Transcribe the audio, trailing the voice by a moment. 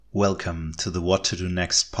Welcome to the What to Do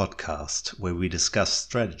Next podcast, where we discuss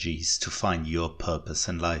strategies to find your purpose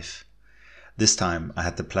in life. This time, I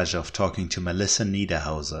had the pleasure of talking to Malisa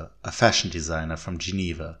Niederhause, a fashion designer from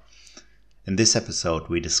Geneva. In this episode,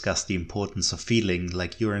 we discuss the importance of feeling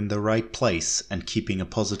like you're in the right place and keeping a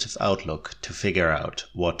positive outlook to figure out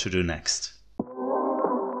what to do next.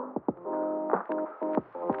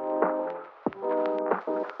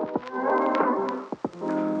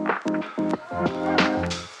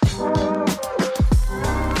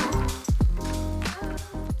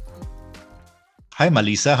 Hi,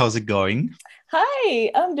 Malisa. How's it going?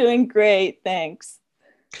 Hi, I'm doing great, thanks.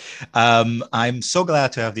 I'm so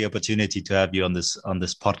glad to have the opportunity to have you on this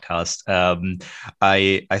podcast.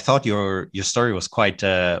 I thought your story was quite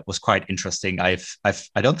interesting. I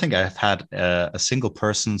don't think I've had a single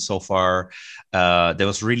person so far that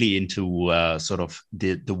was really into sort of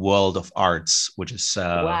the world of arts,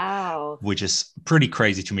 Wow. which is pretty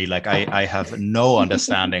crazy to me. Like I have no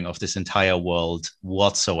understanding of this entire world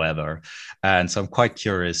whatsoever, and so I'm quite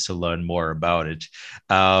curious to learn more about it.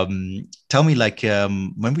 Tell me,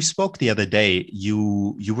 when we spoke the other day,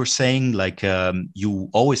 you were saying you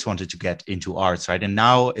always wanted to get into arts, right? And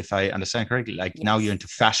now, if I understand correctly, now you're Yes, into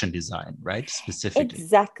fashion design, right?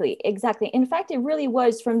 Specifically. exactly. In fact, it really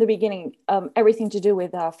was from the beginning, everything to do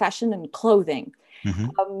with fashion and clothing.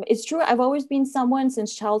 Mm-hmm. It's true. I've always been someone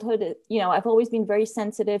since childhood, I've always been very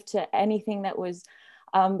sensitive to anything that was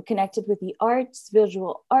connected with the arts,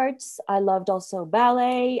 visual arts. I loved also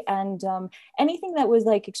ballet and anything that was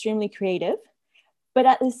like extremely creative. But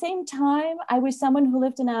at the same time, I was someone who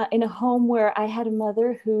lived in a home where I had a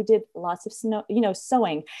mother who did lots of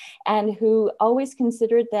sewing, and who always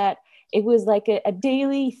considered that it was like a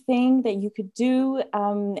daily thing that you could do,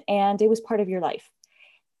 and it was part of your life.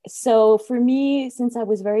 So for me, since I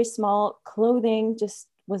was very small, clothing just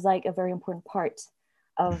was like a very important part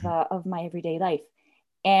of my everyday life.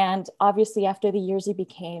 And obviously, after the years, it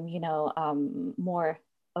became more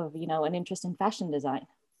of an interest in fashion design.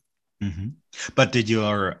 Mm-hmm. But did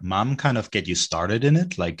your mom kind of get you started in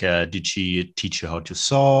it? Did she teach you how to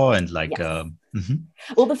sew and Yes. mhm.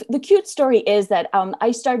 Well, the cute story is that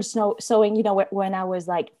I started sewing, when I was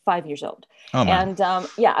like 5 years old. Oh man. And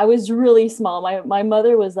yeah, I was really small. My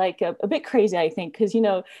mother was like a bit crazy, I think, because,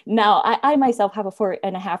 now I myself have a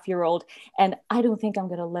 4.5-year-old, and I don't think I'm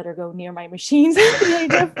going to let her go near my machines at the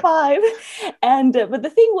age of 5. And but the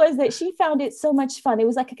thing was that she found it so much fun. It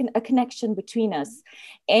was like a connection between us.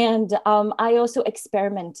 And I also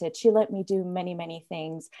experimented. She let me do many, many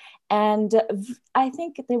things. And I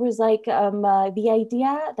think there was like the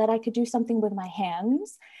idea that I could do something with my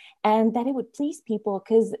hands and that it would please people,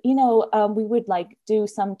 because, we would like do,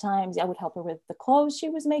 sometimes I would help her with the clothes she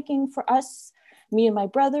was making for us, me and my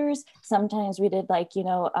brothers. Sometimes we did like,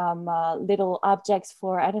 little objects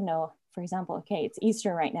for, I don't know, for example, okay, it's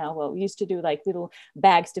Easter right now. Well, we used to do like little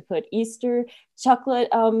bags to put Easter chocolate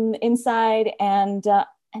inside,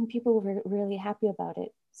 and people were really happy about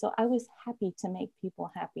it. So I was happy to make people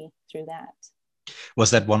happy through that.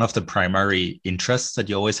 Was that one of the primary interests that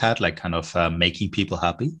you always had, like kind of making people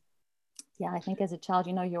happy? Yeah, I think as a child,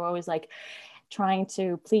 you're always like trying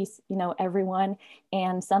to please, everyone.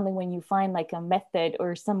 And suddenly when you find like a method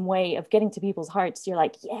or some way of getting to people's hearts, you're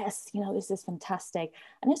like, yes, this is fantastic.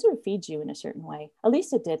 And it sort of feeds you in a certain way. At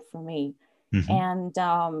least it did for me. Mm-hmm.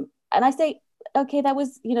 And I say, okay, that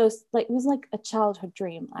was, like, it was like a childhood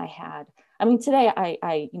dream I had. I mean, today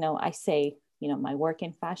I say, my work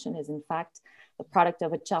in fashion is in fact the product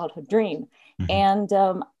of a childhood dream. Mm-hmm.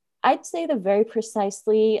 And I'd say that very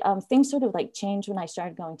precisely. Things sort of like changed when I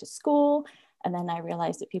started going to school. And then I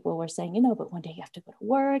realized that people were saying, but one day you have to go to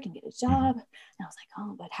work and get a Mm-hmm. job. And I was like,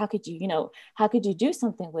 oh, but how could you do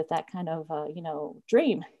something with that kind of,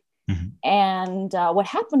 dream? Mm-hmm. And what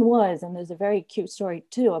happened was, and there's a very cute story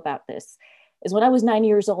too about this, is when I was 9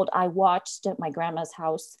 years old, I watched at my grandma's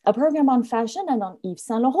house a program on fashion and on Yves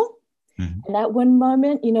Saint Laurent. Mm-hmm. And at one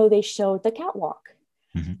moment, they showed the catwalk.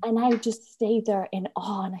 Mm-hmm. And I just stayed there in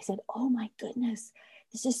awe. And I said, oh my goodness,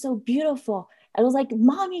 this is so beautiful. I was like,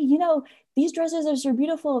 Mommy, these dresses are so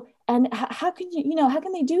beautiful. And how can how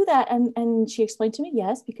can they do that? And she explained to me,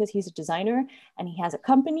 yes, because he's a designer and he has a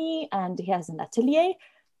company and he has an atelier.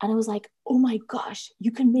 And I was like, oh my gosh,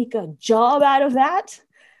 you can make a job out of that.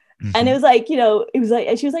 And it Mm-hmm. was like, it was like,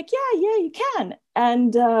 and she was like, yeah, you can.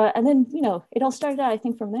 And then, it all started out, I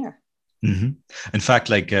think, from there. Mm-hmm. In fact,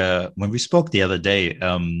 when we spoke the other day,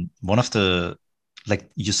 one of the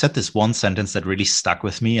you said this one sentence that really stuck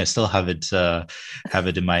with me. I still have it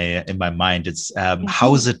in my mind. It's how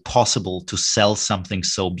Mhm. is it possible to sell something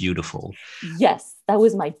so beautiful? Yes, that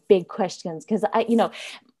was my big questions, because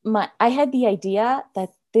I had the idea that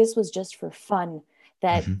this was just for fun,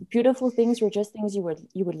 that Hmm. beautiful things were just things you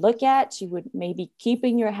would look at, you would maybe keep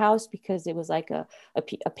in your house because it was like a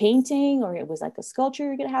painting, or it was like a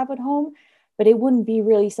sculpture you could have at home, but it wouldn't be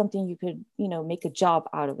really something you could, make a job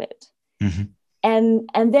out of it. Hmm.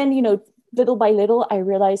 And then, little by little, I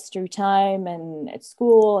realized through time and at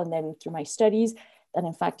school and then through my studies that,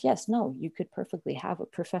 in fact, yes, no, you could perfectly have a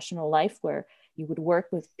professional life where you would work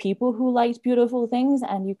with people who liked beautiful things,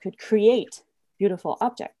 and you could create beautiful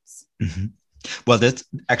objects. Hmm. Well, that's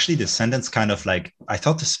actually the sentence kind of like, I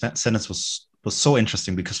thought this sentence was so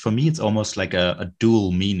interesting because for me, it's almost like a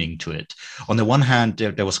dual meaning to it. On the one hand,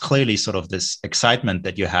 there was clearly sort of this excitement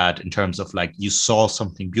that you had in terms of like you saw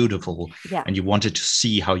something beautiful Yeah, and you wanted to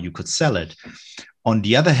see how you could sell it. On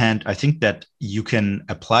the other hand, I think that you can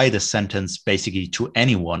apply the sentence basically to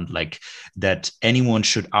anyone, like that anyone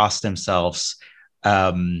should ask themselves,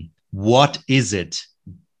 what is it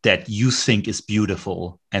that you think is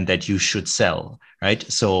beautiful and that you should sell, right?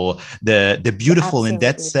 So the beautiful in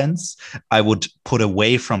that absolutely. sense, I would put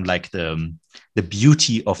away from like the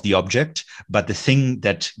beauty of the object, but the thing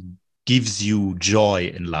that gives you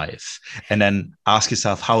joy in life. And then ask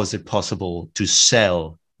yourself, how is it possible to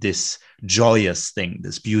sell this joyous thing,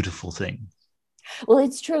 this beautiful thing? Well,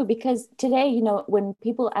 it's true, because today, when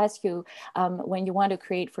people ask you, when you want to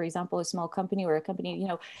create, for example, a small company or a company,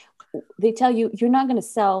 they tell you you're not going to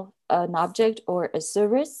sell an object or a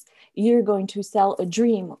service, you're going to sell a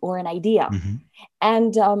dream or an idea. Mm-hmm.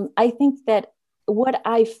 And I think that what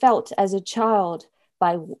I felt as a child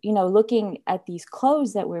by, looking at these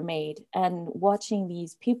clothes that were made and watching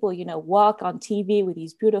these people, walk on TV with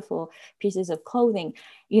these beautiful pieces of clothing,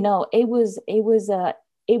 it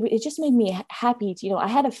just made me happy. I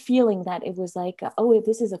had a feeling that it was like, oh,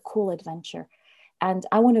 this is a cool adventure. And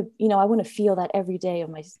I want to feel that every day of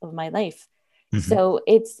my life. Mm-hmm. So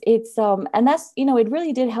and that's, it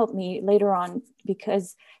really did help me later on,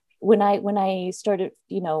 because when I started,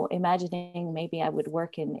 imagining maybe I would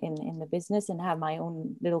work in the business and have my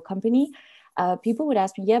own little company, people would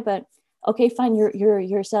ask me, yeah, but okay, fine,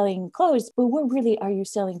 you're selling clothes, but what really are you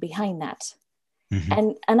selling behind that?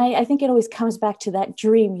 Mm-hmm. And I think it always comes back to that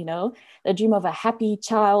dream, the dream of a happy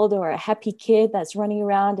child or a happy kid that's running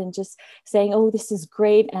around and just saying, oh, this is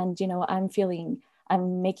great, and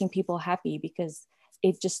I'm making people happy because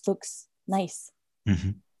it just looks nice.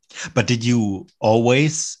 Mm-hmm. But did you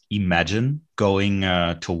always imagine going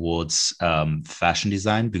towards fashion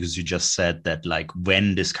design? Because you just said that, like,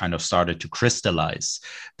 when this kind of started to crystallize,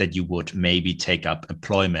 that you would maybe take up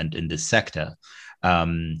employment in this sector.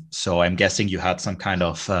 So I'm guessing you had some kind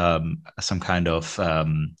of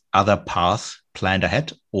other path planned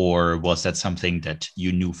ahead, or was that something that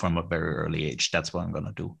you knew from a very early age? That's what I'm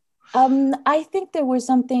gonna do. I think there was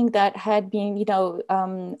something that had been,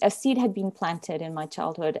 a seed had been planted in my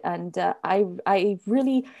childhood, and I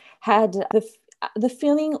really had the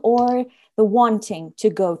feeling or the wanting to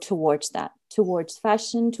go towards that, towards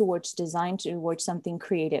fashion, towards design, towards something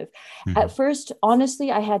creative. At Mm-hmm. first, honestly,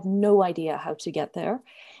 I had no idea how to get there,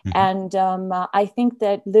 Mm-hmm. and I think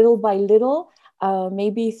that little by little.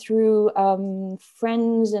 Maybe through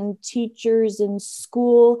friends and teachers in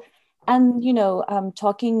school, and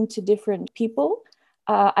talking to different people,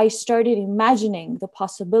 I started imagining the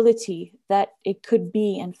possibility that it could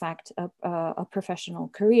be, in fact, a professional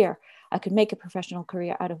career. I could make a professional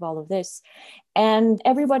career out of all of this. And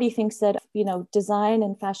everybody thinks that design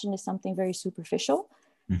and fashion is something very superficial.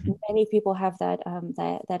 Mm-hmm. Many people have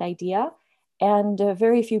that idea, and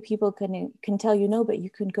very few people can tell you, no, but you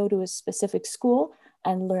can go to a specific school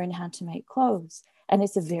and learn how to make clothes, and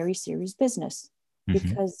it's a very serious business, Mm-hmm.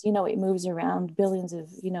 because it moves around billions of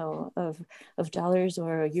dollars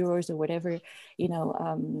or euros or whatever,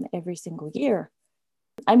 every single year.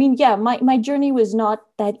 I mean, yeah, my journey was not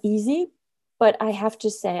that easy, but I have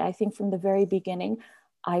to say, I think from the very beginning,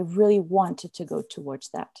 I really wanted to go towards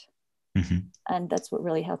that, Mm-hmm. and that's what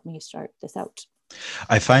really helped me start this out.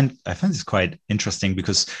 I find this quite interesting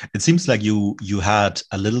because it seems like you had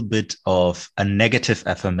a little bit of a negative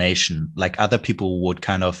affirmation, like other people would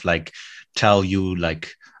kind of like tell you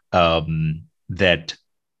like that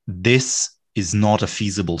this is not a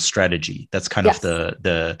feasible strategy. That's kind of Yes.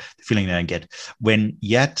 the feeling that I get when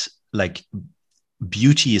yet like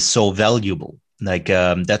beauty is so valuable. Like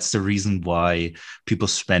that's the reason why people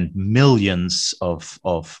spend millions of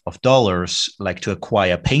dollars like to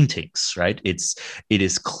acquire paintings, right? It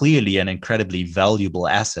is clearly an incredibly valuable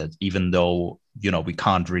asset, even though we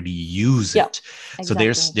can't really use Yeah, it. So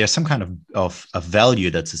there's exactly. there's some kind of value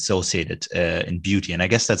that's associated in beauty, and I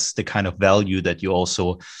guess that's the kind of value that you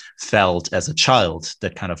also felt as a child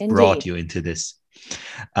that kind of brought Indeed. you into this.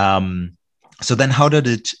 Um, So then how did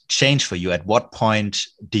it change for you? At what point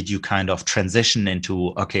did you kind of transition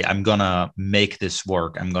into, okay, I'm gonna make this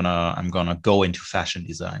work. I'm gonna go into fashion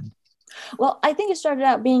design. Well, I think it started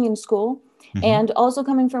out being in school Mm-hmm. and also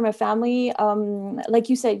coming from a family. Like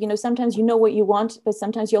you said, sometimes you know what you want, but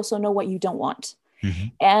sometimes you also know what you don't want. Mm-hmm.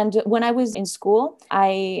 And when I was in school,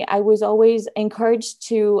 I was always encouraged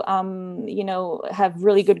to, have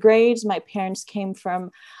really good grades. My parents came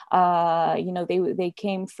from, they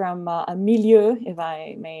came from a milieu, if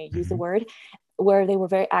I may use the Mm-hmm. word, where they were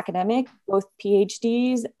very academic, both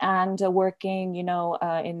PhDs and working,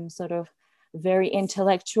 in sort of very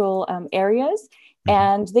intellectual areas. Mm-hmm.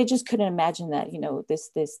 And they just couldn't imagine that,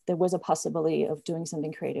 there was a possibility of doing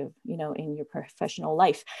something creative, in your professional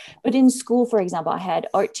life. But in school, for example, I had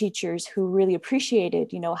art teachers who really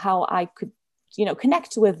appreciated, how I could,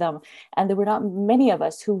 connect with them. And there were not many of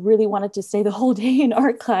us who really wanted to stay the whole day in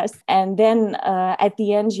art class. And then at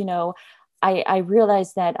the end, I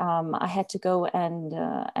realized that I had to go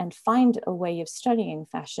and find a way of studying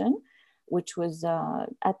fashion, which was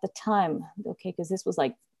at the time, okay, because this was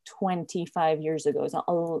like 25 years ago,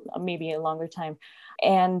 so maybe a longer time.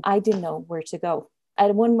 And I didn't know where to go.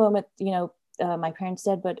 At one moment, my parents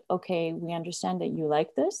said, but okay, we understand that you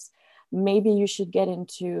like this. Maybe you should get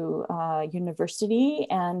into university,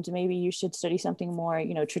 and maybe you should study something more,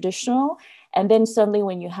 traditional. And then suddenly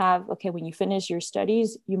when when you finish your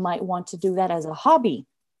studies, you might want to do that as a hobby.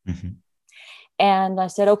 Mm-hmm. And I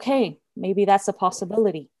said, okay, maybe that's a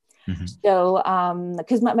possibility. Mm-hmm. So,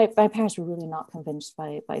 because my parents were really not convinced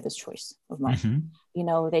by this choice of mine.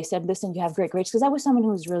 Mm-hmm. They said, listen, you have great grades. Because I was someone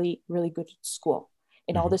who was really, really good at school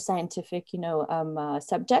in all Mm-hmm. the scientific,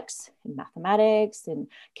 subjects, in mathematics, in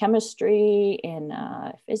chemistry, in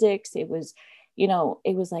physics. It was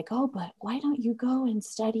like, oh, but why don't you go and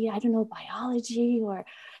study, I don't know, biology or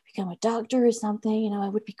become a doctor or something?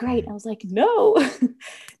 It would be great. I was like, no,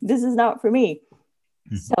 this is not for me.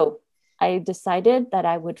 Mm-hmm. So I decided that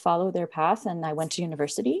I would follow their path, and I went to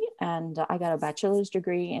university, and I got a bachelor's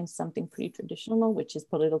degree in something pretty traditional, which is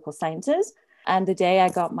political sciences. And the day I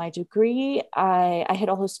got my degree, I had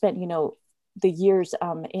also spent, the years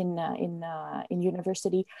in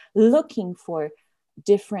university looking for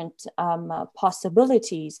different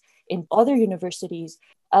possibilities in other universities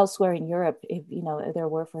elsewhere in Europe. If there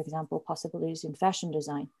were, for example, possibilities in fashion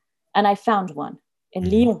design, and I found one in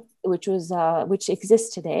Mm-hmm. Lyon, which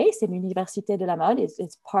exists today. C'est l'Université de la Mode.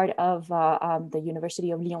 It's part of the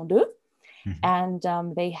University of Lyon 2. Mm-hmm.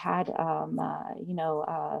 And they had,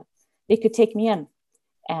 they could take me in,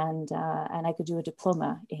 and I could do a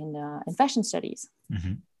diploma in fashion studies.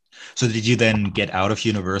 Mm-hmm. So did you then get out of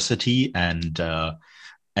university and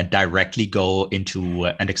directly go into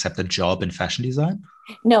and accept a job in fashion design?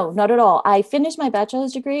 No, not at all. I finished my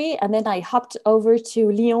bachelor's degree, and then I hopped over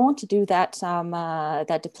to Lyon to do that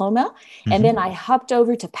diploma, and then Mm-hmm. I hopped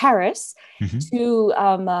over to Paris Mm-hmm. to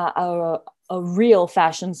a real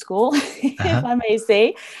fashion school, if Uh-huh. I may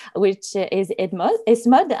say, which is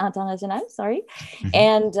ISMOD International. Sorry, Mm-hmm.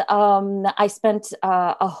 and I spent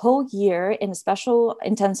a whole year in a special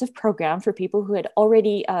intensive program for people who had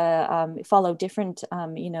already followed different,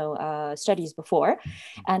 studies before,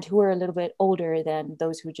 and who were a little bit older than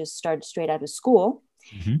those who just started straight out of school.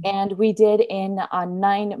 Mm-hmm. And we did in a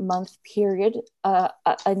 9-month period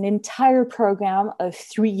an entire program of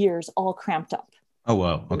 3 years, all cramped up. Oh,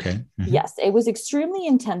 wow. Okay. Mm-hmm. Yes, it was extremely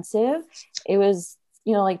intensive. It was,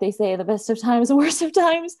 like they say, the best of times, the worst of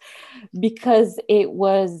times, because it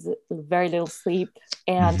was very little sleep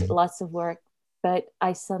and Mm-hmm. lots of work. But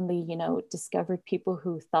I suddenly, discovered people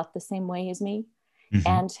who thought the same way as me, Mm-hmm.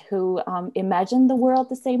 and who imagined the world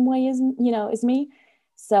the same way as me.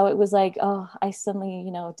 So it was like, oh, I suddenly,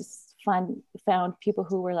 just found people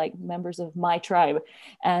who were like members of my tribe,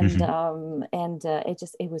 and Mm-hmm.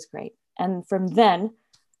 it was great. And from then,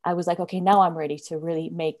 I was like, okay, now I'm ready to really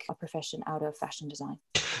make a profession out of fashion design.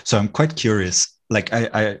 So I'm quite curious. Like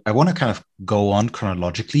I want to kind of go on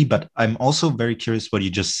chronologically, but I'm also very curious what you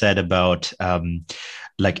just said about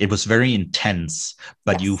like it was very intense,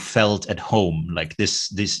 but you Yes. felt at home. Like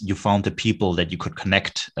this you found the people that you could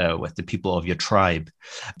connect with, the people of your tribe.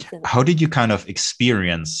 How did you kind of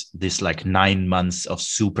experience this like 9 months of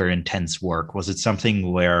super intense work? Was it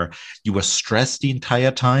something where you were stressed the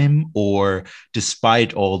entire time, or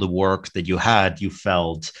despite all the work that you had, you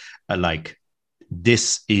felt like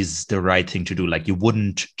this is the right thing to do? Like you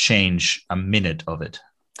wouldn't change a minute of it.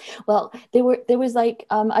 Well, there was like,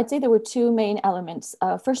 I'd say there were two main elements.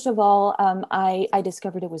 First of all, I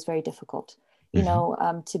discovered it was very difficult.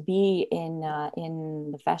 to be in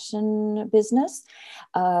the fashion business,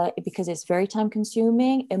 because it's very time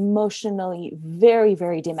consuming, emotionally very,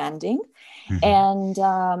 very demanding. And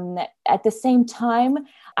at the same time,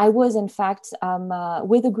 I was in fact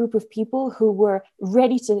with a group of people who were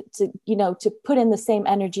ready to put in the same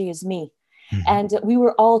energy as me. And we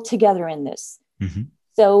were all together in this.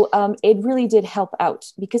 So it really did help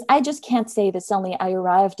out, because I just can't say that suddenly I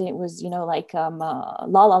arrived and it was, like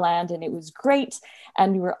La La Land and it was great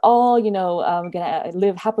and we were all, going to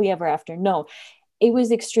live happily ever after. No, it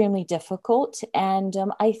was extremely difficult. And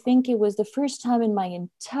I think it was the first time in my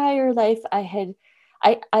entire life I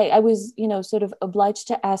was, sort of obliged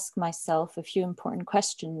to ask myself a few important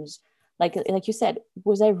questions. Like you said,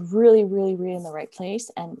 was I really, really, really in the right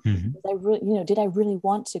place? And was I really, did I really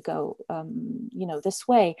want to go, this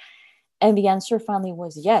way? And the answer finally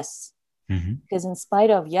was yes. Because in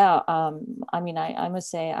spite of, I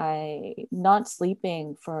must say, I not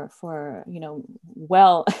sleeping for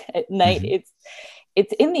well at night.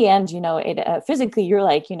 It's in the end, it physically you're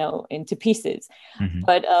like, into pieces.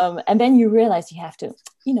 But and then you realize you have to,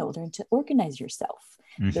 learn to organize yourself.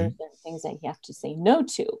 There are certain things that you have to say no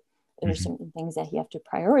to. There are certain things that you have to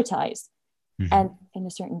prioritize. And in a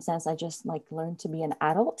certain sense, I just learned to be an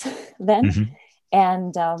adult then.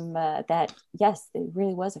 And that, yes, it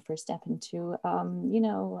really was a first step into,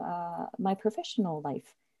 my professional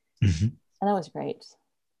life. And that was great.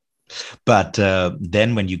 But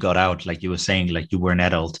then when you got out, like you were saying, like you were an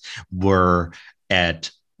adult,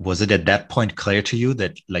 was it at that point clear to you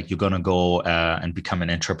that like you're going to go and become an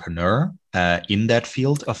entrepreneur in that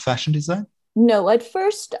field of fashion design? No, at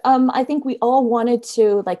first, I think we all wanted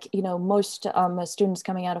to, most students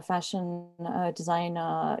coming out of fashion design,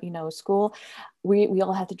 school, we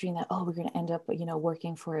all had the dream that, we're going to end up,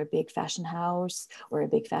 working for a big fashion house or a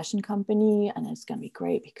big fashion company. And it's going to be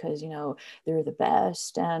great because, they're the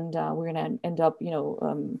best. And we're going to end up,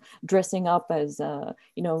 dressing up as,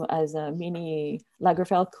 as mini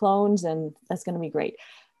Lagerfeld clones. And that's going to be great.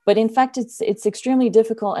 But in fact, it's extremely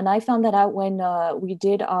difficult, and I found that out when we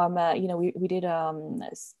did we did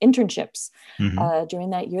internships during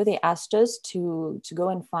that year. They asked us to go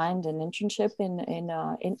and find an internship in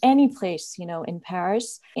any place, in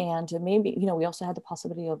Paris, and maybe we also had the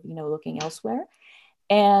possibility of looking elsewhere.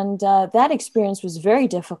 And that experience was very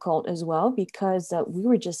difficult as well, because we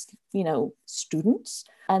were just students,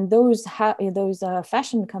 and those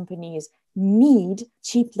fashion companies need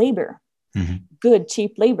cheap labor. Good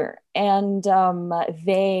cheap labor. And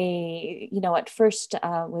they, at first,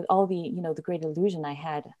 with all the, the great illusion I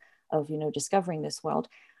had of, discovering this world,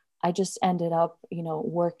 I just ended up,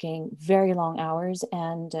 working very long hours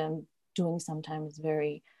and doing sometimes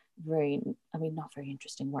very, very, not very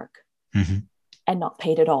interesting work and not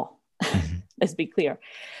paid at all. Let's be clear.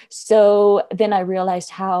 So then I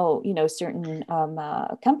realized how, certain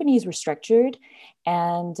companies were structured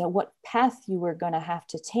and what path you were going to have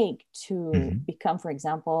to take to become, for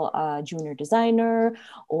example, a junior designer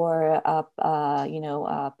or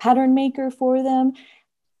a pattern maker for them.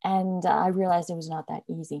 And I realized it was not that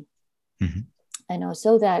easy. And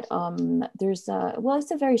also that there's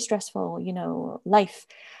it's a very stressful, life.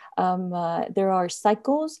 There are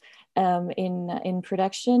cycles in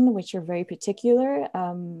production, which are very particular.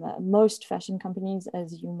 Most fashion companies,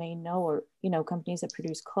 as you may know, or companies that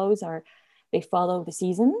produce clothes, they follow the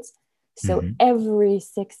seasons. So every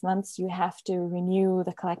 6 months you have to renew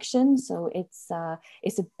the collection. So it's a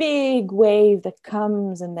big wave that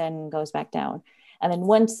comes and then goes back down, and then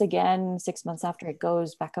once again 6 months after it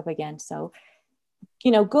goes back up again. So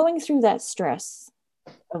going through that stress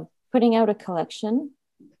of putting out a collection,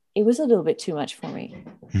 it was a little bit too much for me.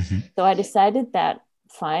 So I decided that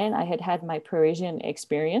fine, I had my Parisian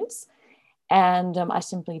experience, and I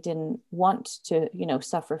simply didn't want to,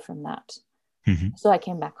 suffer from that. So I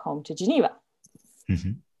came back home to Geneva.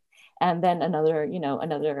 And then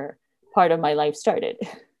another part of my life started.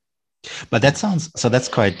 But that's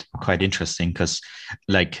quite interesting, because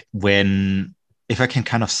like if I can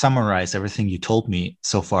kind of summarize everything you told me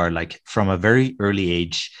so far, like from a very early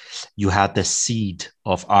age, you had the seed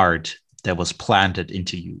of art that was planted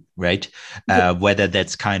into you, right? Whether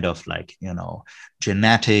that's kind of like,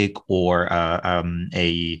 genetic or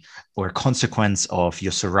a consequence of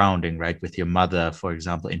your surrounding, right? With your mother, for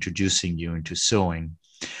example, introducing you into sewing.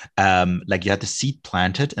 Like you had the seed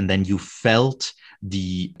planted, and then you felt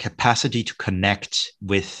the capacity to connect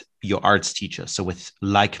with your arts teacher, so with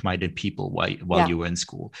like-minded people while you were in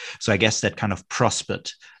school. So I guess that kind of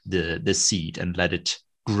prospered the seed and let it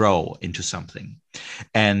grow into something.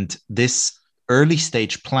 And this early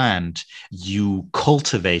stage plant you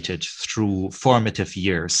cultivated through formative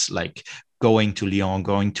years, like going to Lyon,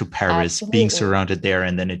 going to Paris, being Absolutely. surrounded there,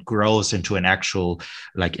 and then it grows into an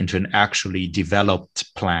actually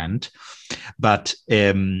developed plant. But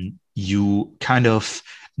you kind of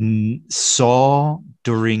saw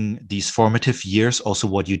during these formative years also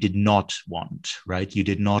what you did not want, right? You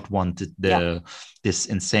did not want Yeah. this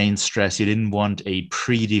insane stress. You didn't want a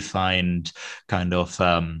predefined kind of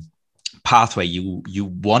pathway. You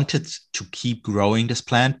wanted to keep growing this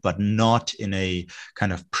plant, but not in a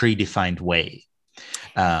kind of predefined way.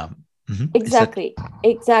 Is that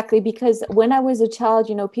Exactly. Because when I was a child,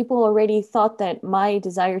 people already thought that my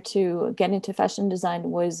desire to get into fashion design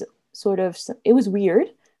was it was weird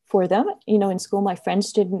for them. In school, my friends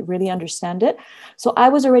didn't really understand it. So I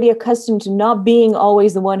was already accustomed to not being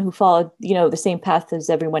always the one who followed, the same path as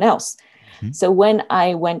everyone else. Mhm. So when I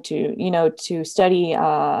went to study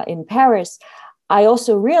in Paris, I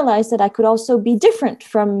also realized that I could also be different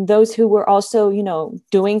from those who were also,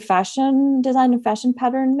 doing fashion design and fashion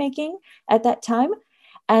pattern making at that time.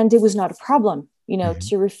 And it was not a problem, Mhm.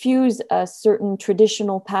 to refuse a certain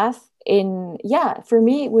traditional path for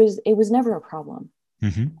me, it was never a problem.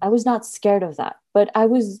 Mhm. I was not scared of that, but I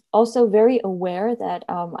was also very aware that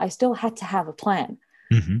I still had to have a plan.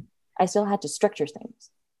 Mhm. I still had to structure things.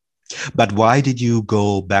 But why did you go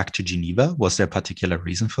back to Geneva? Was there a particular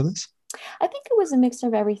reason for this? I think it was a mix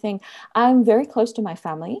of everything. I'm very close to my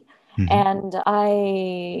family, Mhm. and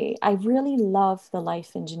I really love the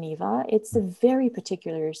life in Geneva. It's a very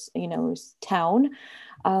particular, town.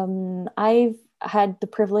 I've had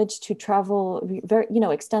the privilege to travel very,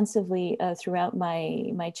 extensively throughout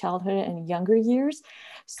my childhood and younger years.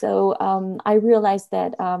 So I realized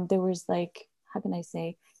that there was like, how can I say?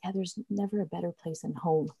 Yeah, there's never a better place than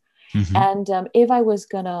home. Mhm. And if I was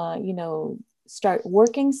gonna, start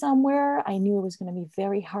working somewhere, I knew it was gonna be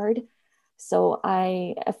very hard. So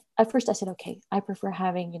at first I said, okay, I prefer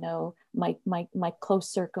having, my close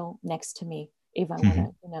circle next to me if I want to,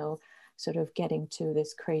 Mhm. sort of get into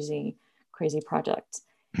this crazy project.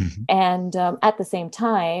 Mhm. And at the same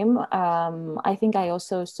time, I think I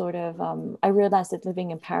also I realized that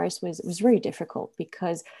living in Paris was very difficult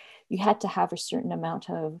because you had to have a certain amount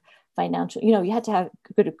of financial, you had to have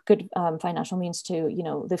good financial means to,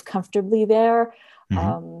 live comfortably there.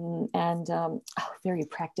 Mhm. Very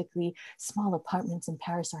practically, small apartments in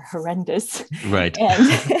Paris are horrendous. Right.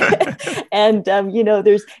 And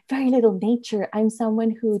there's very little nature. I'm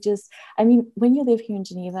someone who just, I mean, when you live here in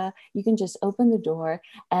Geneva, you can just open the door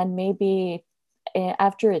and maybe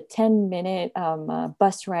after a 10-minute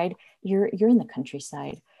bus ride, you're in the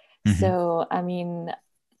countryside. Mhm. So I mean,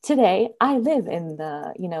 today I live in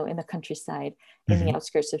the countryside in the Mhm.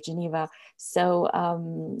 outskirts of Geneva. So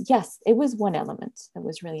yes, it was one element that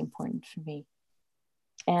was really important for me.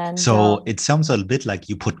 And So it sounds a bit like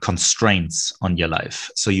you put constraints on your life.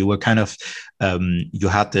 So you were kind of, you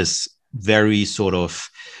had this very sort of,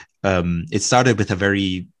 it started with a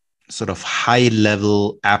very sort of high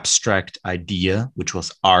level abstract idea, which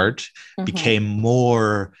was art, mhm, became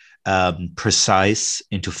more precise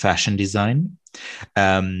into fashion design.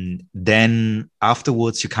 Then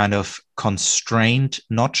afterwards, you kind of constrained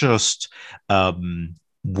not just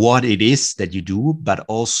what it is that you do, but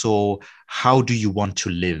also how do you want to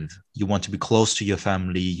live. You want to be close to your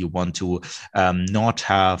family. You want to not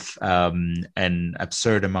have an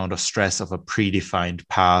absurd amount of stress of a predefined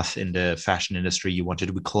path in the fashion industry. You wanted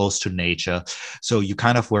to be close to nature. So you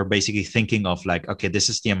kind of were basically thinking of like, okay, this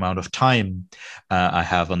is the amount of time I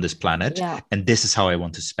have on this planet, yeah. and this is how I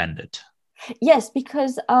want to spend it. Yes,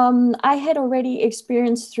 because I had already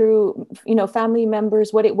experienced through, family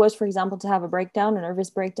members what it was, for example, to have a breakdown, a nervous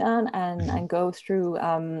breakdown, and go through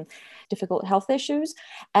difficult health issues.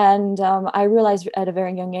 And I realized at a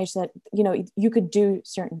very young age that, you could do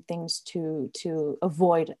certain things to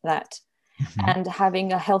avoid that. Mhm. And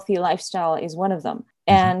having a healthy lifestyle is one of them.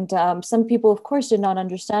 Mhm. And some people, of course, did not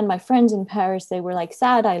understand. My friends in Paris, they were like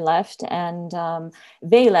sad I left, and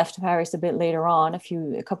they left Paris a bit later on,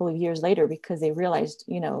 a couple of years later, because they realized,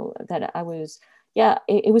 that I was, yeah,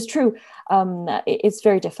 it was true. It's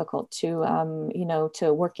very difficult to,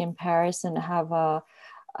 to work in Paris and have a,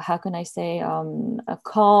 how can I say, a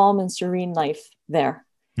calm and serene life there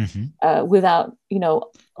Mhm. without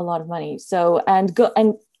a lot of money. So and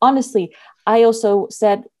honestly, I also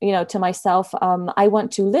said to myself, I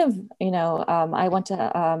want to live, I want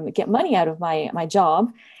to get money out of my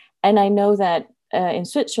job, and I know that in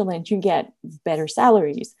Switzerland you get better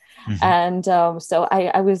salaries. Mhm. And so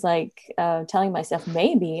I was like telling myself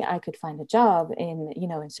maybe I could find a job in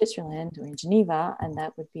Switzerland or in Geneva, and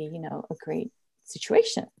that would be a great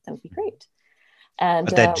situation. That would be great. And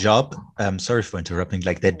But that job, sorry for interrupting,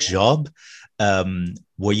 like that job,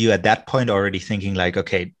 were you at that point already thinking like,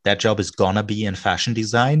 okay, that job is gonna be in fashion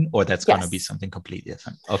design, or that's gonna be yes. something completely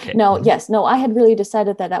different? Okay. No, Mm-hmm. yes, no, I had really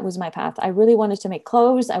decided that that was my path. I really wanted to make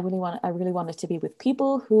clothes. I really wanted to be with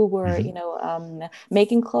people who were, Mm-hmm.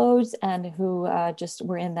 making clothes and who just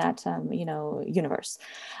were in that, universe.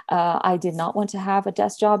 I did not want to have a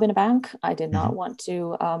desk job in a bank. I did Mm-hmm. not want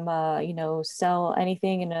to, sell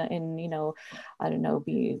anything I don't know,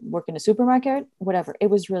 work in a supermarket, whatever. It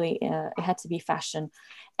was really, it had to be fashion.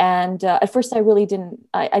 And at first, I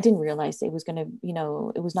didn't realize it was going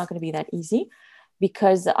to, it was not going to be that easy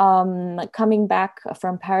because coming back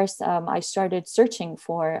from Paris, I started searching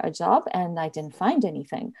for a job and I didn't find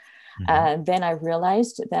anything. Mm-hmm. And then I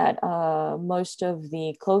realized that most of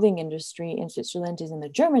the clothing industry in Switzerland is in the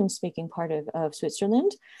German speaking part of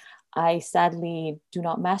Switzerland. I sadly do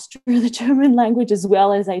not master the German language as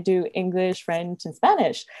well as I do English, French, and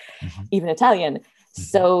Spanish, Mm-hmm. even Italian. Mm-hmm.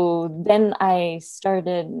 So then I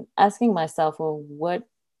started asking myself, well, what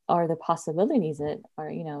are the possibilities that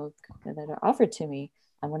are offered to me?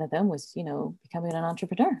 And one of them was, becoming an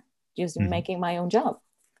entrepreneur, just Mm-hmm. making my own job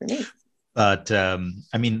for me. But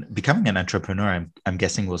I mean, becoming an entrepreneur, I'm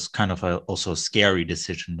guessing was kind of also a scary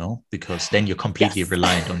decision, no? Because then you're completely Yes.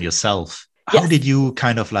 reliant on yourself. How Yes. did you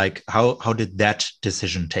kind of like how did that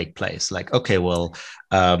decision take place? Like, okay, well,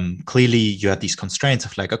 clearly you had these constraints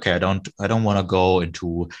of like, okay, I don't want to go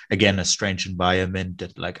into again a strange environment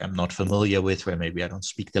that like I'm not familiar with, where maybe I don't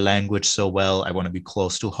speak the language so well. I want to be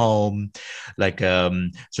close to home, like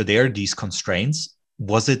so there are these constraints.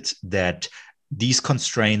 Was it that these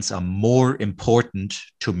constraints are more important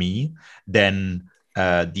to me than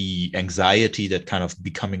the anxiety that kind of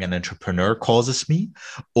becoming an entrepreneur causes me?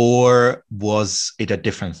 Or was it a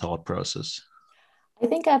different thought process? I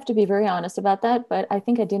think I have to be very honest about that, but I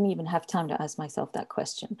think I didn't even have time to ask myself that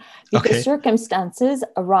question because Okay. circumstances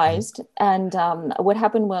arised. And what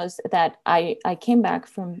happened was that I came back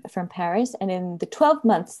from Paris, and in the 12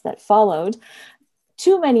 months that followed,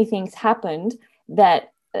 too many things happened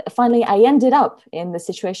that finally I ended up in the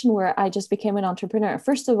situation where I just became an entrepreneur.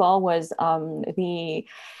 First of all was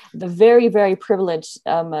the very, very privileged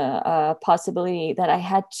possibility that I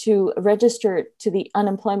had to register to the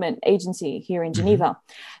unemployment agency here in Mm-hmm. Geneva,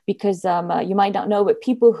 because you might not know, but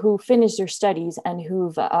people who finish their studies and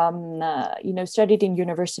who've studied in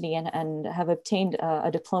university and have obtained a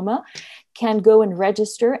diploma can go and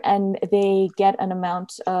register, and they get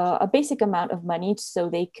a basic amount of money, so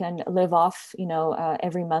they can live off,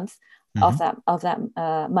 every month Mm-hmm. of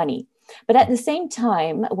that money. But at the same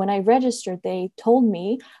time, when I registered, they told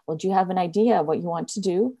me, well, do you have an idea of what you want to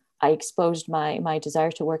do? I exposed my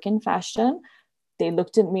desire to work in fashion. They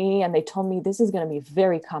looked at me and they told me, this is going to be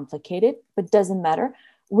very complicated, but doesn't matter.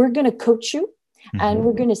 We're going to coach you, and Mm-hmm.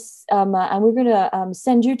 we're going to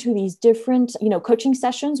send you to these different, coaching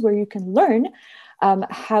sessions where you can learn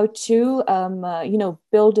how to,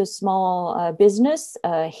 build a small business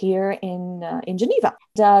here in Geneva.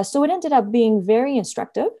 So it ended up being very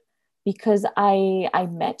instructive because I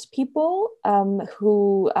met people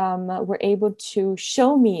who were able to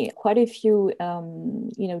show me quite a few,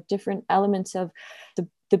 different elements of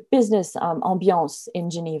the business ambiance in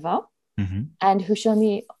Geneva, Mm-hmm. and who showed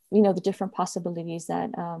me, the different possibilities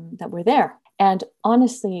that were there. And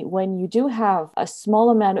honestly, when you do have a small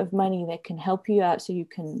amount of money that can help you out so you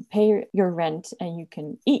can pay your rent and you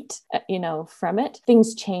can eat, from it,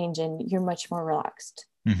 things change and you're much more relaxed.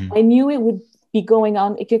 Mm-hmm. I knew it would be going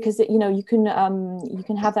on because, you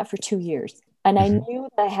can have that for 2 years. And I Mm-hmm. knew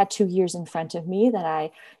that I had 2 years in front of me, that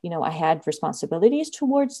I had responsibilities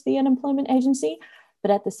towards the unemployment agency,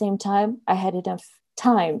 but at the same time, I had enough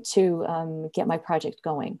time to get my project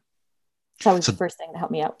going. So that was the So first thing that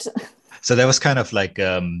helped me out. so that was kind of like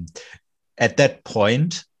at that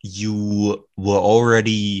point you were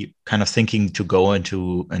already kind of thinking to go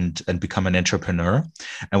into and become an entrepreneur,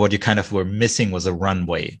 and what you kind of were missing was a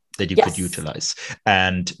runway that you could Yes. utilize,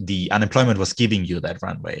 and the unemployment was giving you that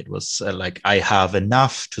runway. It was like, I have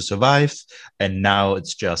enough to survive, and now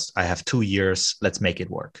it's just, I have 2 years, let's make it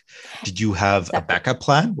work. Did you have a Exactly. backup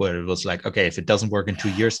plan where it was like, okay, if it doesn't work in 2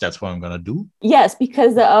 years, that's what I'm going to do? Yes,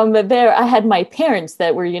 because there I had my parents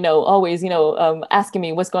that were, always, asking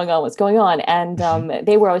me what's going on, and Mm-hmm.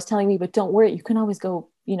 they were always telling me, but don't worry, you can always go,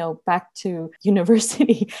 back to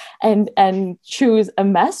university and choose a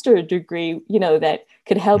master degree, that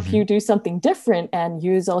could help Mm-hmm. you do something different and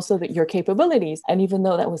use also your capabilities. And even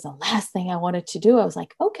though that was the last thing I wanted to do, I was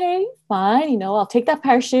like, okay, fine, I'll take that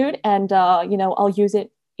parachute and I'll use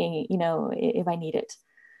it, if I need it.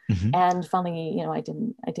 Mm-hmm. And finally, I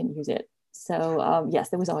didn't use it. So yes,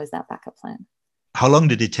 there was always that backup plan. How long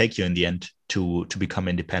did it take you in the end to become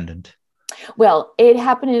independent? Well, it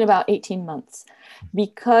happened in about 18 months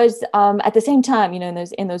because at the same time,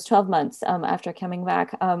 in those 12 months after coming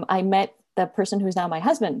back, I met the person who's now my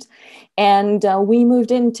husband, and we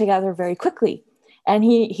moved in together very quickly. And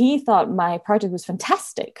he thought my project was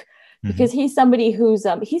fantastic because he's somebody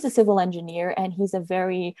he's a civil engineer, and he's a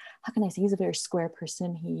very, how can I say, he's a very square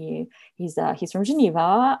person. He's from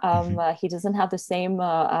Geneva. He doesn't have the same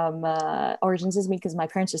origins as me because my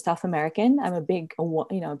parents are South American. I'm a bit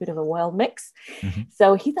of a wild mix.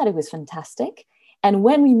 So he thought it was fantastic. And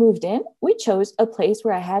when we moved in, we chose a place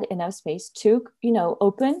where I had enough space to,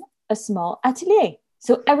 open a small atelier.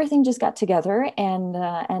 So everything just got together, and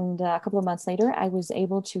a couple of months later, I was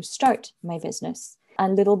able to start my business.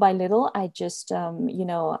 And little by little, I just,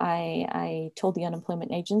 I told the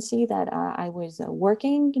unemployment agency that I was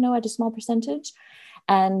working, at a small percentage.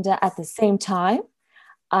 And at the same time,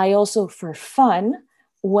 I also, for fun,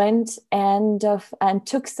 went and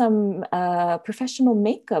took some professional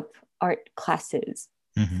makeup art classes.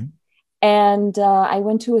 And I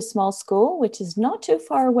went to a small school, which is not too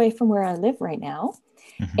far away from where I live right now.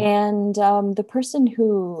 And the person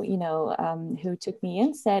who took me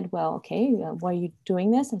in said, well, okay, why are you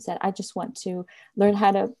doing this? And said, I just want to learn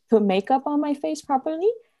how to put makeup on my face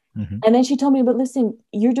properly. And then she told me, but listen,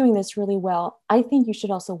 you're doing this really well. I think you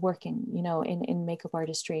should also work in makeup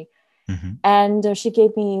artistry. And she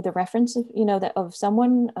gave me the reference of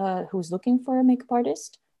someone who was looking for a makeup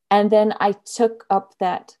artist. And then I took up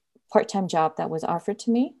that part-time job that was offered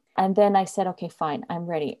to me. And then I said, okay, fine, I'm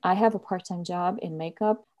ready. I have a part-time job in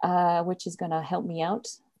makeup, which is going to help me out,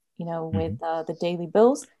 with the daily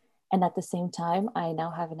bills. And at the same time, I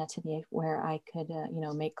now have an atelier where I could,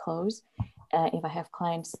 make clothes. If I have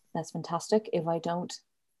clients, that's fantastic. If I don't,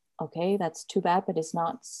 okay, that's too bad, but it's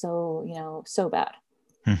not so bad.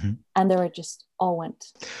 And there it just all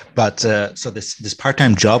went. But so this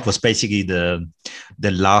part-time job was basically the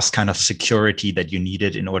last kind of security that you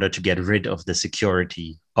needed in order to get rid of the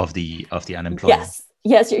security of the unemployment.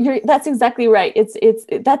 Yes, that's exactly right.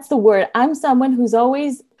 That's the word. I'm someone who's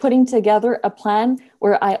always putting together a plan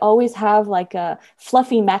where I always have like a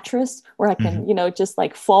fluffy mattress where I can, just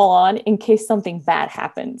like fall on in case something bad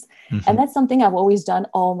happens. And that's something I've always done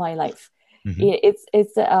all my life.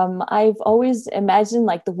 I've always imagined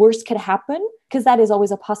like the worst could happen, because that is always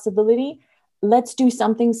a possibility. Let's do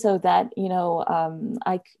something so that,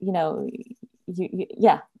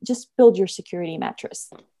 just build your security mattress.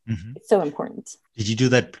 It's so important. Did you do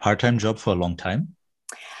that part-time job for a long time?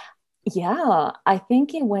 Yeah, I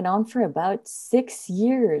think it went on for about 6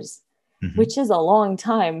 years. Which is a long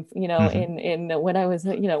time, in when I was,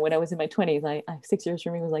 when I was in my 20s. 6 years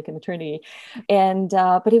for me was like an eternity. And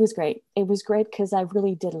but it was great. It was great because I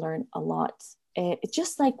really did learn a lot. It's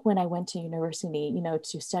just like when I went to university,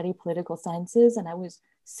 to study political sciences, and I was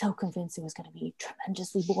so convinced it was going to be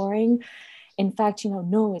tremendously boring. In fact,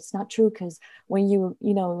 no, it's not true, because when you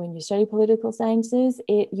study political sciences,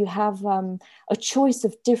 you have a choice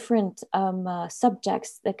of different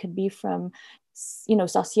subjects that could be from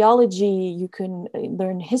sociology, you can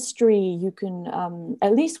learn history, you can,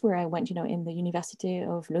 at least where I went, in the University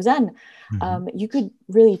of Lausanne, you could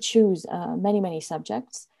really choose many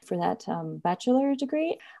subjects for that bachelor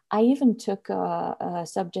degree. I even took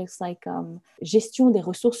subjects like gestion des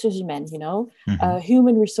ressources humaines,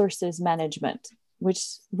 human resources management,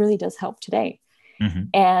 which really does help today.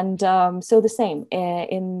 And so the same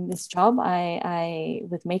in this job, I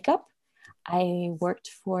with makeup, I worked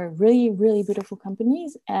for really, really beautiful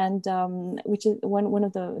companies. And which is one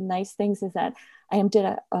of the nice things is that I ended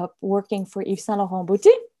up working for Yves Saint Laurent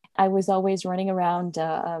Beauté. I was always running around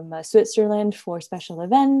Switzerland for special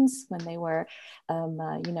events when they were,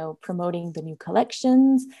 promoting the new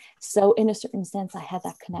collections. So in a certain sense, I had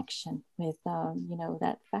that connection with,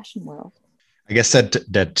 that fashion world. I guess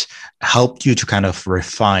that helped you to kind of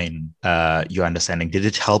refine your understanding. Did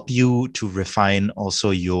it help you to refine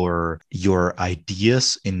also your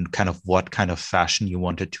ideas in kind of what kind of fashion you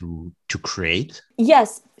wanted to create?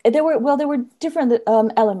 Yes, there were different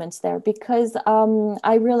elements there, because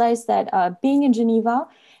I realized that being in Geneva,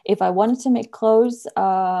 if I wanted to make clothes,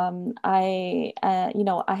 I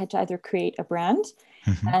had to either create a brand,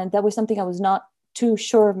 and that was something I was not too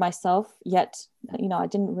sure of myself yet. I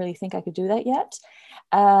didn't really think I could do that yet.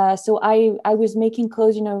 So I was making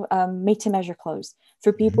clothes, made to measure clothes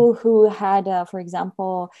for people who had, for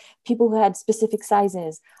example, people who had specific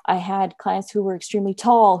sizes. I had clients who were extremely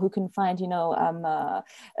tall, who couldn't find,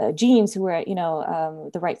 jeans who were,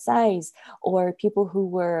 the right size, or people who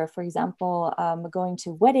were, for example, going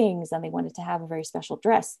to weddings and they wanted to have a very special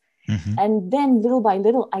dress. Mm-hmm. And then little by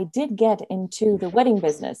little, I did get into the wedding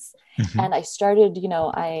business. Mm-hmm. And I started,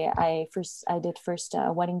 I did first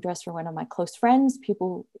a wedding dress for one of my close friends.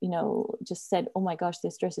 People, just said, "Oh my gosh,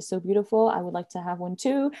 this dress is so beautiful. I would like to have one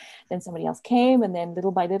too." Then somebody else came, and then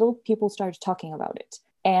little by little, people started talking about it.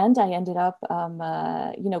 And I ended up,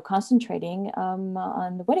 concentrating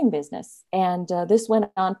on the wedding business. And this went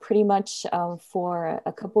on pretty much for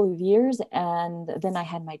a couple of years. And then I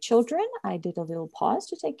had my children. I did a little pause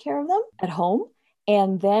to take care of them at home.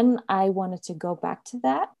 And then I wanted to go back to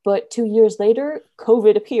that. But 2 years later,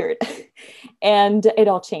 COVID appeared and it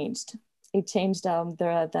all changed. It changed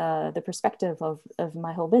the perspective of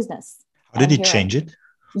my whole business. How did And it here I change it?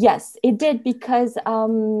 Yes, it did, because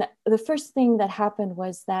the first thing that happened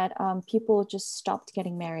was that people just stopped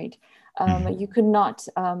getting married. Mm-hmm. You could not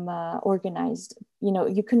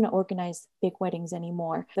you couldn't organize big weddings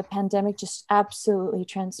anymore. The pandemic just absolutely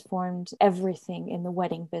transformed everything in the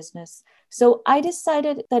wedding business. So I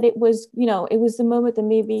decided that it was the moment that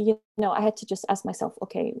maybe, I had to just ask myself,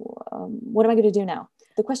 okay, what am I going to do now?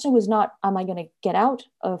 The question was not, am I going to get out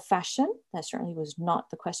of fashion? That certainly was not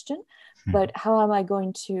the question. But how am I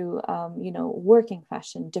going to, work in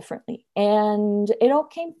fashion differently? And it all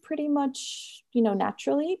came pretty much,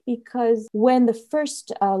 naturally, because when the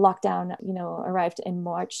first lockdown, arrived in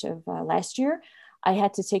March of last year, I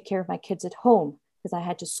had to take care of my kids at home because I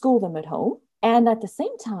had to school them at home. And at the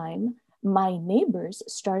same time, my neighbors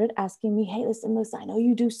started asking me, "Hey, listen, I know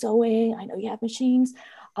you do sewing. I know you have machines.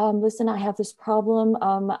 Listen, I have this problem.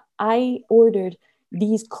 I ordered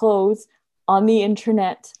these clothes on the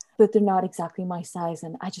internet, but they're not exactly my size,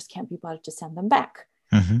 and I just can't be bothered to send them back."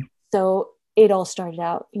 Mm-hmm. So it all started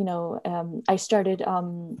out, I started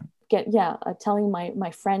telling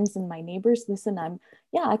my friends and my neighbors, "Listen,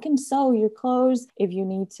 I can sew your clothes if you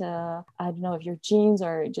need to. I don't know if your jeans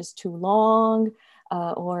are just too long."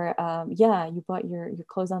 Or you bought your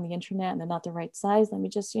clothes on the internet and they're not the right size. Let me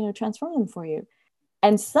just, transform them for you.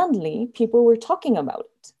 And suddenly people were talking about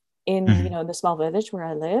it in, Mm-hmm. the small village where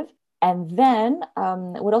I live. And then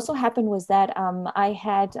what also happened was that I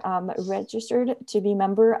had registered to be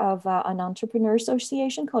member of an entrepreneur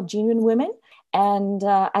association called Genuine Women. And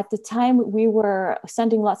at the time, we were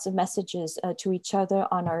sending lots of messages to each other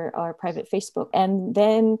on our private Facebook. And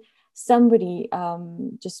then somebody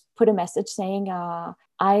just put a message saying,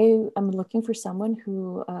 "I am looking for someone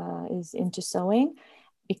who is into sewing,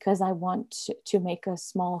 because I want to make a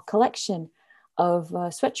small collection of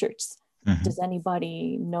sweatshirts. Mm-hmm. Does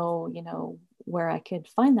anybody know, where I could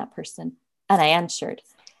find that person?" And I answered.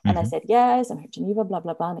 And I Mm-hmm. said, "Yes, I'm here in Geneva, blah,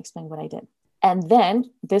 blah, blah," and explained what I did. And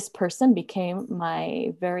then this person became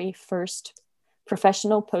my very first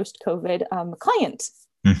professional post-COVID client.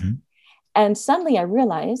 Mm-hmm. And suddenly I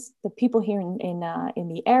realized that people here in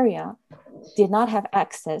the area did not have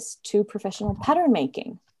access to professional pattern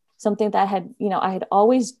making, something that I had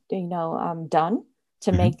always done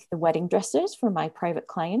to Mm-hmm. make the wedding dresses for my private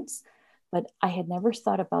clients, but I had never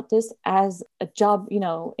thought about this as a job,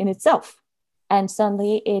 in itself. And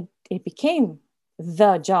suddenly it became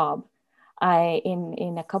the job.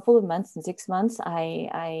 In a couple of months, in 6 months,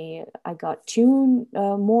 I got two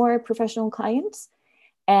more professional clients,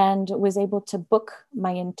 and was able to book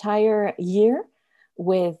my entire year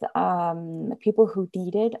with people who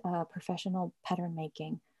needed professional pattern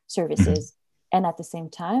making Mm-hmm. services. And at the same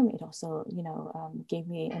time, it also, gave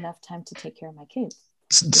me enough time to take care of my kids.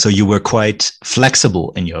 So you were quite flexible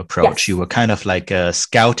in your approach. You Yes, were kind of like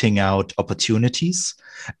scouting out opportunities,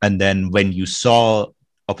 and then when you saw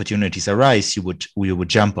opportunities arise, you would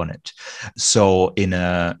jump on it. So in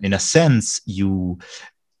a sense,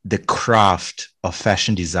 the craft of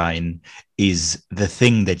fashion design is the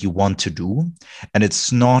thing that you want to do, and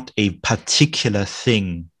it's not a particular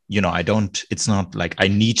thing. It's not like I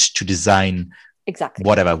need to design exactly.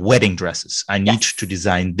 whatever wedding dresses. I need to Yes,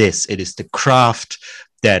 design this. It is the craft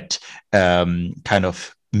that kind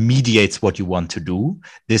of mediates what you want to do.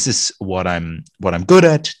 This is what I'm good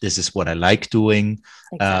at. This is what I like doing.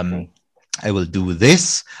 Um, exactly. I will do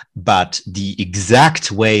this, but the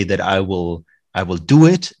exact way that I will do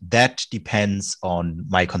it, that depends on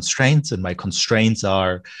my constraints, and my constraints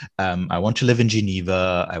are I want to live in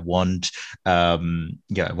Geneva. I want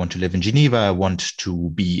to live in Geneva. I want to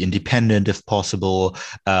be independent if possible.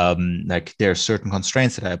 Like there are certain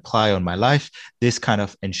constraints that I apply on my life. This kind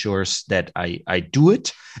of ensures that I do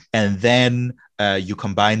it, and then you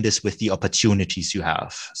combine this with the opportunities you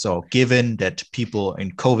have. So, given that people in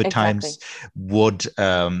COVID Exactly. times would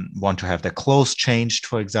want to have their clothes changed,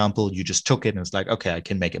 for example, you just took it and it's like, okay, I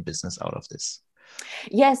can make a business out of this.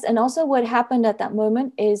 Yes, and also what happened at that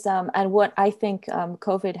moment is, and what I think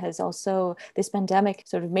COVID has also, this pandemic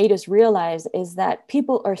sort of made us realize is that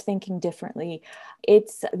people are thinking differently.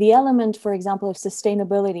 It's the element, for example, of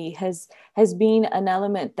sustainability has been an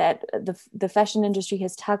element that the fashion industry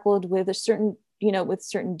has tackled with a certain, with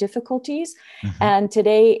certain difficulties. Hmm. And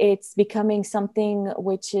today it's becoming something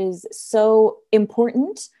which is so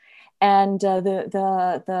important. And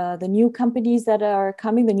the new companies that are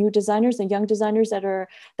coming, the new designers, the young designers that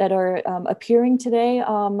are appearing today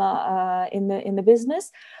in the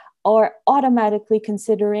business, are automatically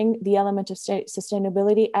considering the element of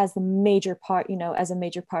sustainability as the major part, as a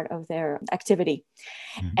major part of their activity.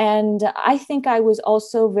 Hmm. And I think I was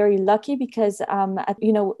also very lucky because,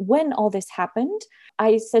 when all this happened,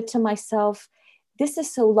 I said to myself, this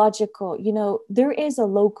is so logical. There is a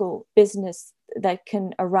local business that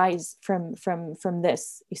can arise from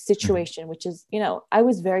this Hmm. situation, which is, I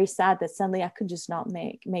was very sad that suddenly I could just not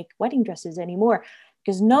make wedding dresses anymore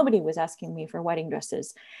because nobody was asking me for wedding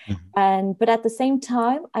dresses. Hmm. But at the same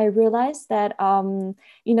time, I realized that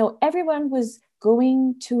everyone was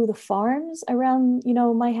going to the farms around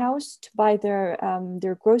my house to buy their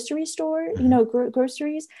grocery store, Hmm.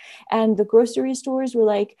 groceries, and the grocery stores were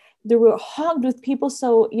like, they were hogged with people.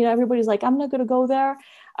 So everybody's like, I'm not going to go there.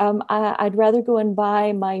 I'd rather go and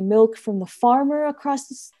buy my milk from the farmer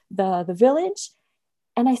across the village.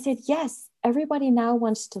 And I said, yes, everybody now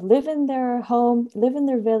wants to live in their home, live in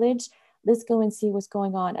their village. Let's go and see what's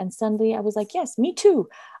going on. And suddenly I was like, yes, me too.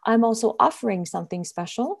 I'm also offering something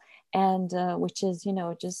special, and which is,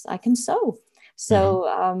 just I can sew. Hmm.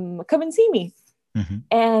 So come and see me. Hmm.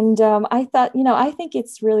 And I thought, I think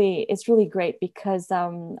it's really great because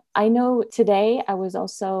I know today I was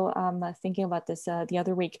also thinking about this the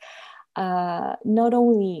other week. Not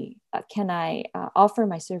only can I offer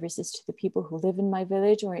my services to the people who live in my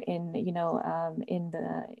village or in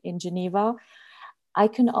Geneva, I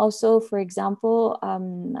can also, for example,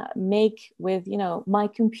 make with my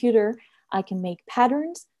computer. I can make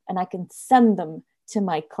patterns and I can send them to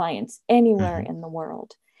my clients anywhere Hmm. in the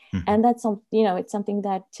world. Hmm. And that's it's something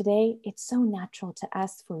that today it's so natural to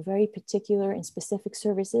ask for very particular and specific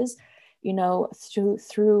services,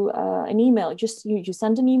 through an email. Just you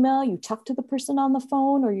send an email, you talk to the person on the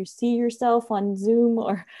phone, or you see yourself on Zoom,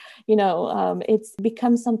 or it's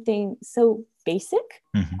become something so basic,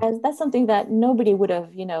 Hmm. as that's something that nobody would have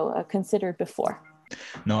considered before.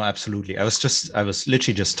 No, absolutely. I was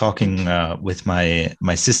literally just talking with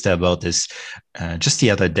my sister about this just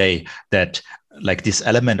the other day, that like this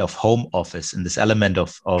element of home office and this element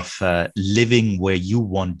of living where you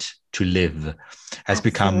want to live has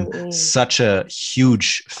become Absolutely. such a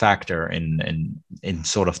huge factor in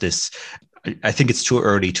sort of this. I think it's too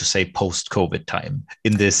early to say post-COVID time,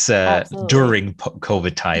 in this Absolutely. during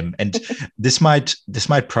COVID time, and this might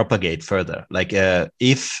propagate further. Like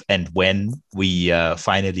if and when we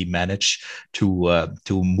finally manage to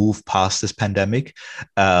move past this pandemic,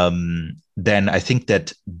 then I think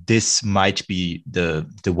that this might be the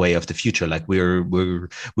way of the future. Like we're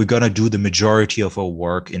gonna do the majority of our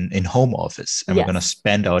work in home office, and we're gonna Yes.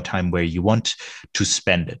 spend our time where you want to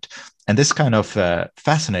spend it. And this kind of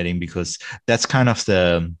fascinating, because that's kind of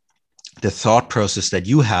the thought process that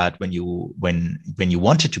you had when you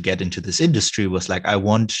wanted to get into this industry, was like, I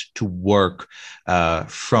want to work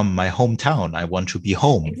from my hometown. I want to be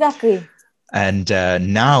home. Exactly. And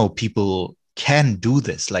now people can do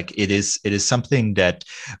this. Like it is something that,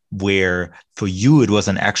 where for you it was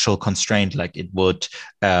an actual constraint. Like it would,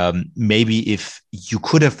 maybe if you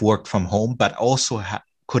could have worked from home but also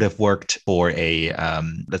could have worked for a,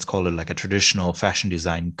 let's call it like a traditional fashion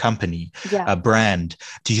design company, Yeah. a brand,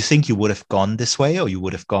 do you think you would have gone this way, or you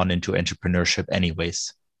would have gone into entrepreneurship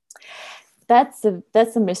anyways? That's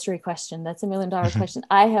a mystery question. That's $1 million Hmm. question.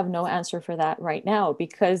 I have no answer for that right now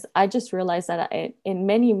because I just realized that in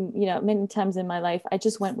many times in my life, I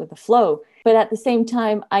just went with the flow. But at the same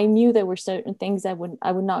time, I knew there were certain things I would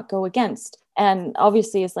not go against. And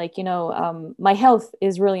obviously, it's like my health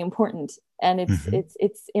is really important, and Hmm.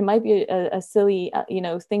 it might be a silly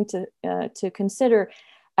thing to consider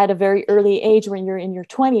at a very early age when you're in your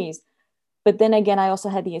 20s. But then again, I also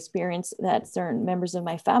had the experience that certain members of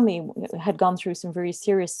my family had gone through some very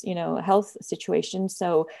serious health situations.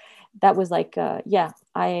 So that was like yeah,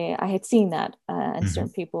 I had seen that, and Hmm. certain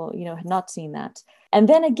people had not seen that. And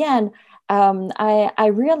then again, I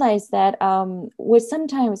realized that what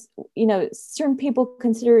sometimes certain people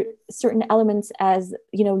consider certain elements as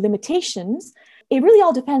limitations. It really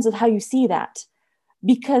all depends on how you see that,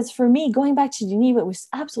 because for me, going back to Geneva, it was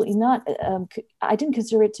absolutely not, I didn't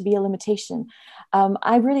consider it to be a limitation.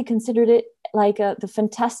 I really considered it like the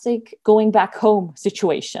fantastic going back home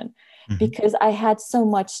situation, Mm-hmm. because I had so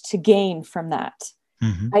much to gain from that.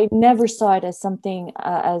 Mm-hmm. I never saw it as something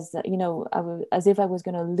as if I was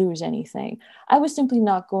going to lose anything. I was simply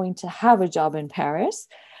not going to have a job in Paris,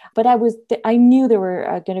 but I knew there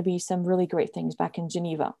were going to be some really great things back in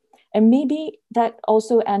Geneva. And maybe that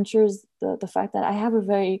also answers the fact that I have a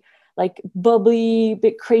very like bubbly,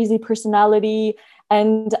 bit crazy personality.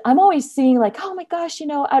 And I'm always seeing like, oh my gosh,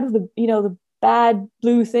 out of the bad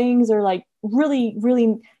blue things, or like really,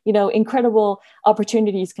 really, incredible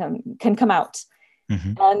opportunities can come out.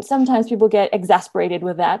 Mm-hmm. And sometimes people get exasperated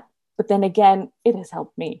with that. But then again, it has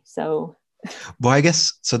helped me. So, Well, I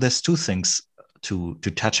guess so. There's two things to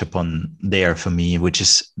touch upon there for me, which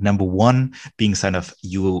is number one, being kind of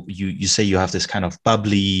you say you have this kind of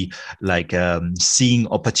bubbly, like seeing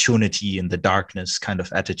opportunity in the darkness kind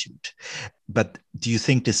of attitude. But do you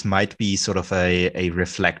think this might be sort of a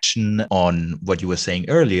reflection on what you were saying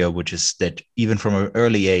earlier, which is that even from an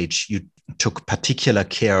early age, you took particular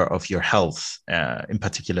care of your health, in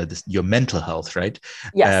particular your mental health, right?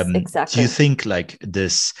 yes, Do you exactly. think like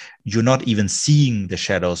this, you're not even seeing the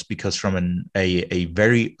shadows because from a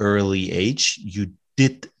very early age, you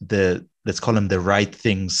did the, let's call them the right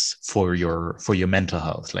things for your mental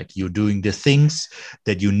health, like you're doing the things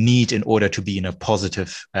that you need in order to be in a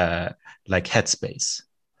positive like headspace.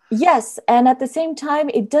 Yes. And at the same time,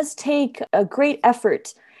 it does take a great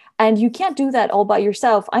effort. And you can't do that all by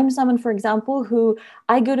yourself. I'm someone, for example, who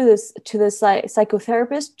I go to the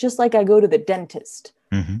psychotherapist just like I go to the dentist.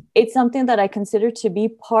 Mm-hmm. It's something that I consider to be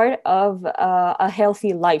part of a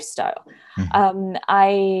healthy lifestyle.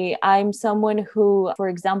 Mm-hmm. I'm someone who, for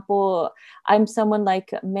example, I'm someone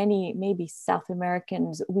like many maybe South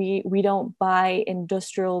Americans. We don't buy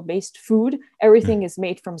industrial based food. Everything is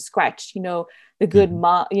made from scratch. The good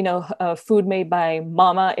Mm-hmm. food made by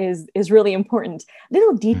mama is really important. Little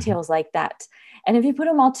Mm-hmm. details like that, and if you put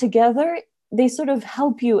them all together, they sort of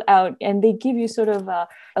help you out, and they give you sort of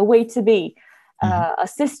a way to be Mm-hmm. a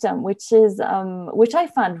system, which I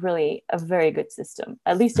found really a very good system.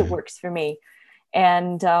 At least it Mm-hmm. works for me.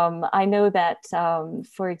 And I know that,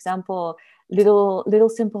 for example, little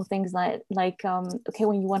simple things like okay,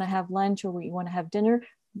 when you want to have lunch or when you want to have dinner,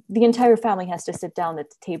 the entire family has to sit down at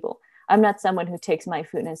the table. I'm not someone who takes my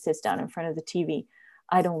food and sits down in front of the TV.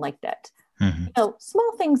 I don't like that. Mm-hmm.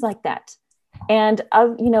 Small things like that. And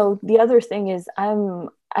the other thing is I'm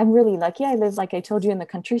really lucky. I live, like I told you, in the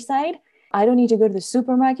countryside. I don't need to go to the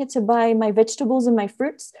supermarket to buy my vegetables and my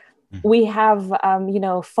fruits. Mm-hmm. We have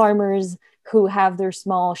farmers who have their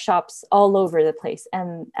small shops all over the place,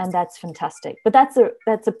 and that's fantastic. But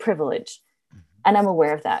that's a privilege, and I'm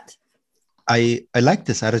aware of that. I like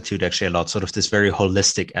this attitude actually a lot, sort of this very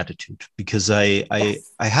holistic attitude, because Yes.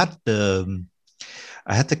 I had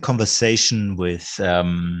the conversation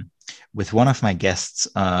with one of my guests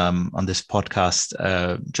on this podcast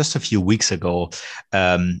just a few weeks ago,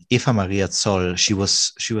 Eva Maria Zoll. She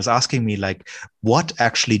was asking me like, what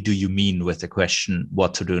actually do you mean with the question,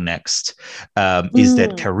 what to do next? Is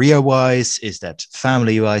that Mm, career wise? Is that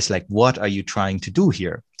family wise? Like, what are you trying to do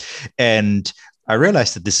here? And I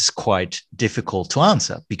realized that this is quite difficult to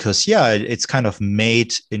answer because, yeah, it's kind of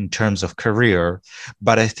made in terms of career,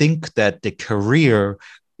 but I think that the career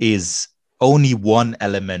is only one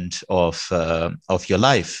element of your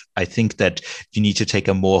life. I think that you need to take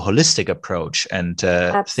a more holistic approach and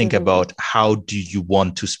think absolutely. about how do you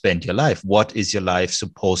want to spend your life? What is your life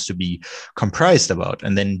supposed to be comprised about?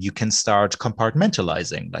 And then you can start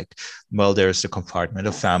compartmentalizing. Like, well, there's the compartment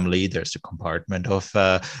of Yes. family, there's the compartment of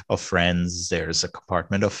friends, there's a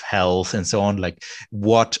compartment of health, and so on. Like,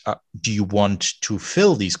 what do you want to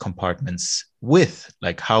fill these compartments with?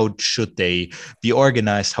 Like, how should they be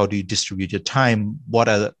organized? How do you distribute your time? What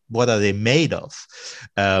are they made of?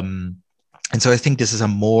 Um, and so I think this is a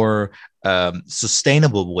more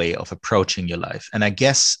sustainable way of approaching your life. And I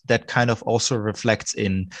guess that kind of also reflects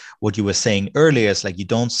in what you were saying earlier. It's like you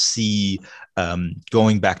don't see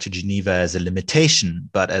going back to Geneva as a limitation,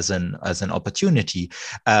 but as an opportunity.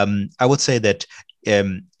 I would say that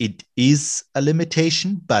it is a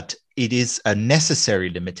limitation, but it is a necessary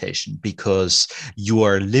limitation because you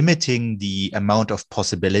are limiting the amount of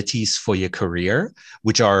possibilities for your career,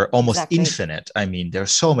 which are almost Exactly. infinite. I mean, there are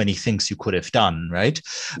so many things you could have done, right?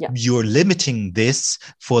 Yeah. You're limiting this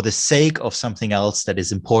for the sake of something else that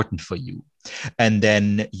is important for you. And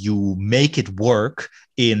then you make it work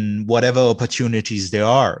in whatever opportunities there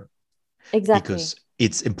are, Exactly. because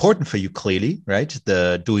it's important for you clearly, right?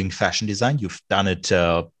 The doing fashion design, you've done it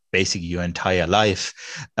basically your entire life.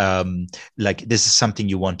 Like this is something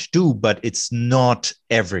you want to do, but it's not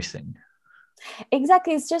everything.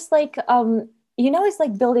 Exactly. It's just like, it's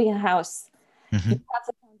like building a house. You Hmm. have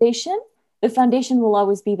the foundation will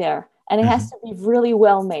always be there, and it has Hmm. to be really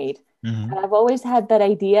well made. Hmm. And I've always had that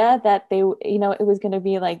idea that it was going to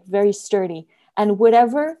be like very sturdy, and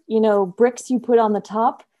whatever, bricks you put on the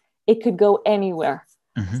top, it could go anywhere.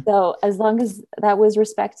 Hmm. So as long as that was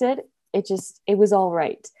respected, it was all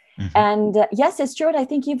right. Hmm. And yes, it's true. And I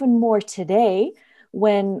think even more today,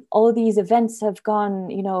 when all these events have gone,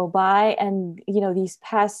 by, and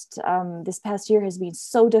this past year has been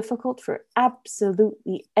so difficult for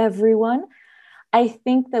absolutely everyone. I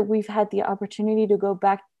think that we've had the opportunity to go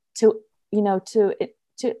back to,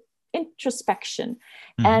 to introspection,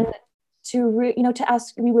 Hmm. and to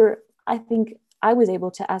ask. I think I was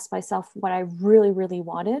able to ask myself what I really, really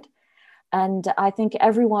wanted. And I think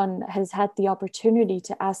everyone has had the opportunity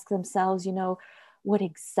to ask themselves, what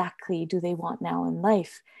exactly do they want now in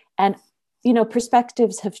life? And,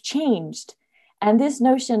 perspectives have changed. And this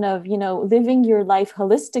notion of, living your life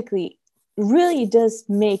holistically really does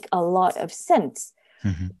make a lot of sense.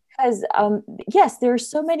 Hmm. Because, yes, there are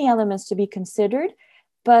so many elements to be considered,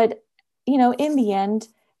 but, in the end,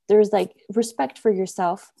 there's like respect for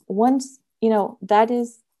yourself. Once, that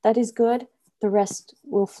is good, the rest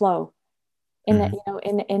will flow in Hmm.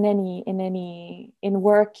 in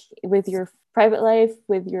work, with your private life,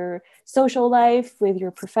 with your social life, with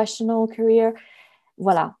your professional career.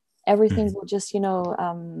 Voila, everything Hmm. will just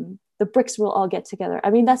the bricks will all get together. I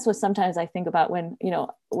mean, that's what sometimes I think about when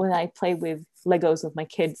I play with Legos with my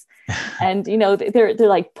kids, and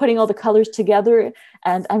they're like putting all the colors together,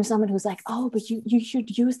 and I'm someone who's like, oh, but you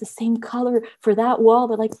should use the same color for that wall.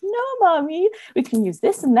 They're like, no, mommy, we can use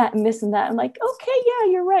this and that and this and that. I'm like, okay,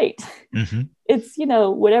 yeah, you're right. Hmm. It's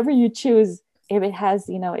whatever you choose, if it has,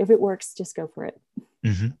 if it works, just go for it.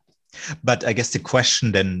 Hmm. But I guess the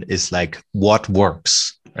question then is like, what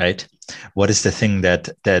works, right? What is the thing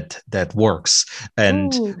that works?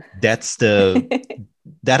 And Ooh. that's the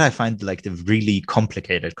that I find like the really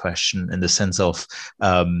complicated question, in the sense of,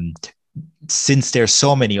 um, since there's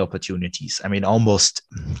so many opportunities, I mean, almost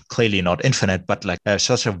clearly not infinite, but like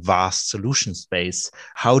such a vast solution space,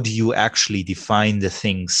 how do you actually define the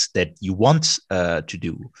things that you want to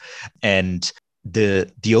do? And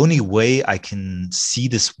the only way I can see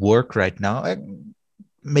this work right now,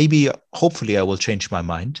 maybe hopefully I will change my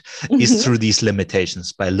mind, is Mhm. through these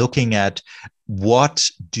limitations, by looking at what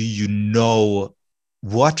do you know,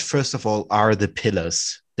 what first of all are the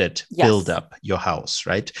pillars that build Yes, up your house,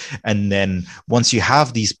 right? And then once you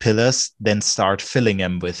have these pillars, then start filling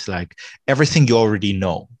them with like everything you already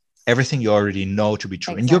know, everything you already know to be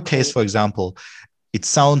true. In your case, exactly. for example, it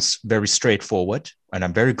sounds very straightforward, and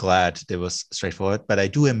I'm very glad it was straightforward, but I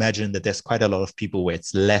do imagine that there's quite a lot of people where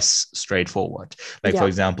it's less straightforward. Like, for Yeah,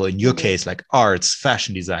 example, in your indeed. case, like arts,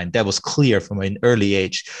 fashion design, that was clear from an early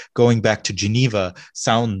age. Going back to Geneva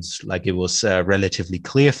sounds like it was relatively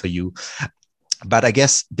clear for you. But I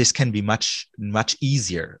guess this can be much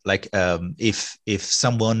easier. Like, if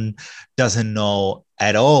someone doesn't know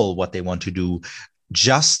at all what they want to do,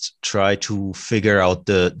 just try to figure out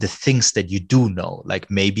the things that you do know. Like,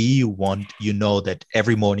 maybe you know that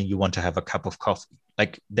every morning you want to have a cup of coffee.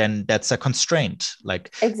 Like, then that's a constraint.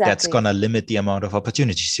 Like, that's Exactly. gonna limit the amount of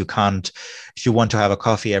opportunities. You can't, if you want to have a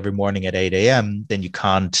coffee every morning at 8 a.m., then you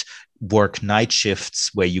can't work night shifts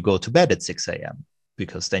where you go to bed at 6 a.m.,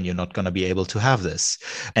 because then you're not going to be able to have this.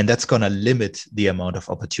 And that's going to limit the amount of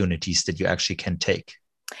opportunities that you actually can take.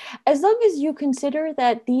 As long as you consider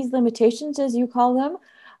that these limitations, as you call them,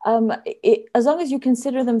 as long as you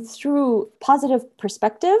consider them through positive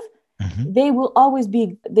perspective, Mm-hmm. they will always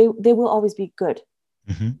be good.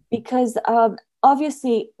 Mm-hmm. Because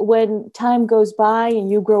obviously, when time goes by and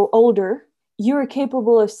you grow older, you're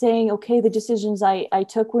capable of saying, okay, the decisions I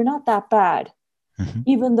took were not that bad, Mm-hmm.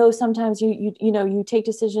 even though sometimes you take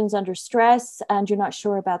decisions under stress and you're not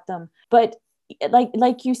sure about them. But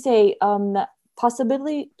like you say,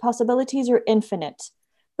 possibilities are infinite.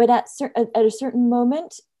 But at a certain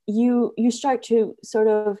moment, you start to sort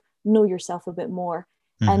of know yourself a bit more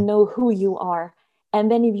Mm-hmm. and know who you are.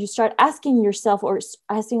 And then if you start asking yourself, or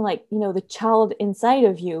asking, like, the child inside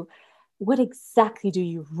of you, what exactly do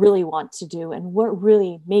you really want to do, and what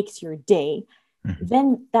really makes your day, Mm-hmm.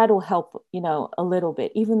 then that'll help, a little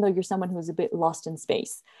bit, even though you're someone who's a bit lost in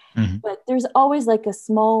space. Mm-hmm. But there's always like a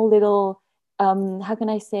small little, how can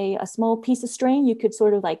I say, a small piece of string you could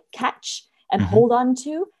sort of like catch and Mm-hmm. hold on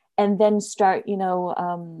to, and then start,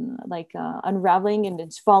 unraveling and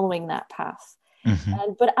just following that path.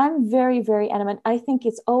 Mm-hmm. But I'm very, very adamant. I think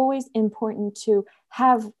it's always important to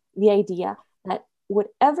have the idea that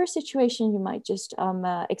whatever situation you might just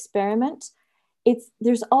experiment,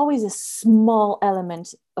 there's always a small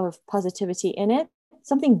element of positivity in it.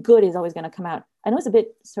 Something good is always going to come out. I know it's a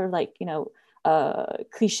bit sort of like,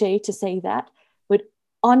 cliche to say that, but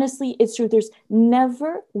honestly, it's true. There's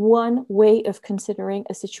never one way of considering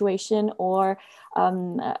a situation or,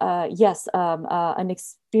 an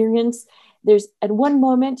experience. There's at one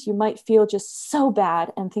moment you might feel just so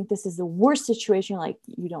bad and think this is the worst situation. Like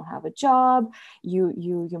you don't have a job,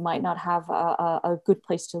 you might not have a good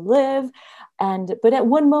place to live, but at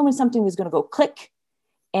one moment something is going to go click,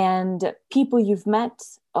 and people you've met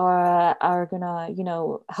are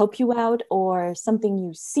gonna help you out, or something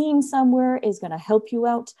you've seen somewhere is gonna help you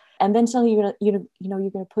out, and then suddenly you're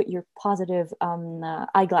gonna put your positive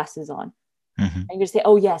eyeglasses on, Mm-hmm. and you're gonna say,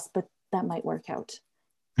 oh yes, but that might work out.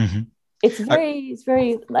 Mm-hmm. It's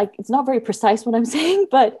very like, it's not very precise what I'm saying,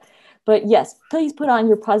 but yes, please put on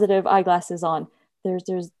your positive eyeglasses on. There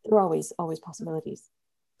are always possibilities.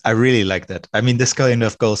 I really like that. I mean, this kind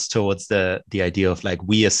of goes towards the idea of like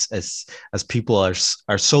we as people are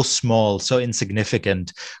so small, so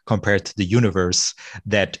insignificant compared to the universe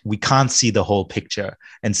that we can't see the whole picture.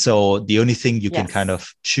 And so the only thing you can kind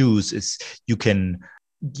of choose is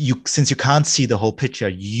since you can't see the whole picture,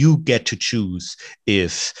 you get to choose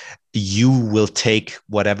if you will take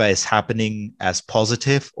whatever is happening as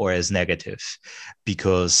positive or as negative,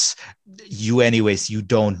 because you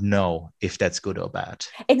don't know if that's good or bad.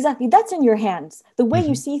 Exactly. That's in your hands. The way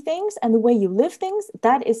you see things and the way you live things,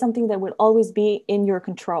 that is something that will always be in your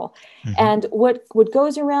control. And what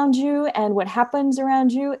goes around you and what happens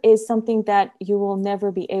around you is something that you will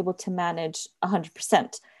never be able to manage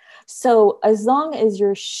 100%. So as long as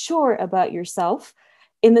you're sure about yourself,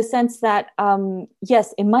 in the sense that,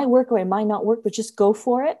 yes, it might work or it might not work, but just go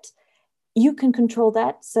for it. You can control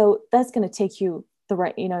that. So that's going to take you in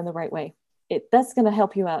the right way. That's going to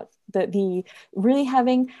help you out. The really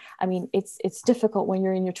having, I mean, it's difficult when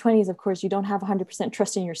you're in your 20s. Of course, you don't have 100%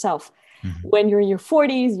 trust in yourself. When you're in your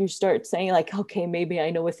 40s, you start saying like, okay, maybe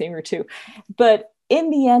I know a thing or two. But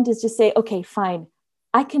in the end, it's just say, okay, fine.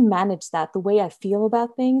 I can manage that, the way I feel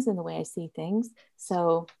about things and the way I see things.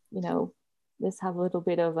 So, let's have a little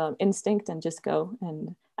bit of instinct and just go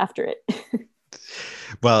and after it.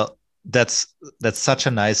 Well, that's such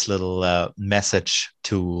a nice little message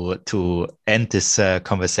to end this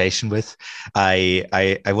conversation with. I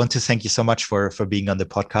want to thank you so much for being on the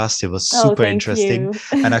podcast. It was super interesting,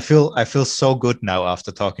 and I feel so good now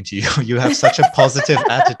after talking to you. You have such a positive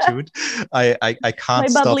attitude. I can't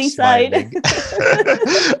stop smiling.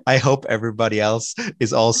 I hope everybody else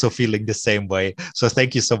is also feeling the same way. So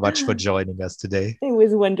thank you so much for joining us today. It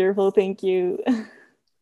was wonderful. Thank you.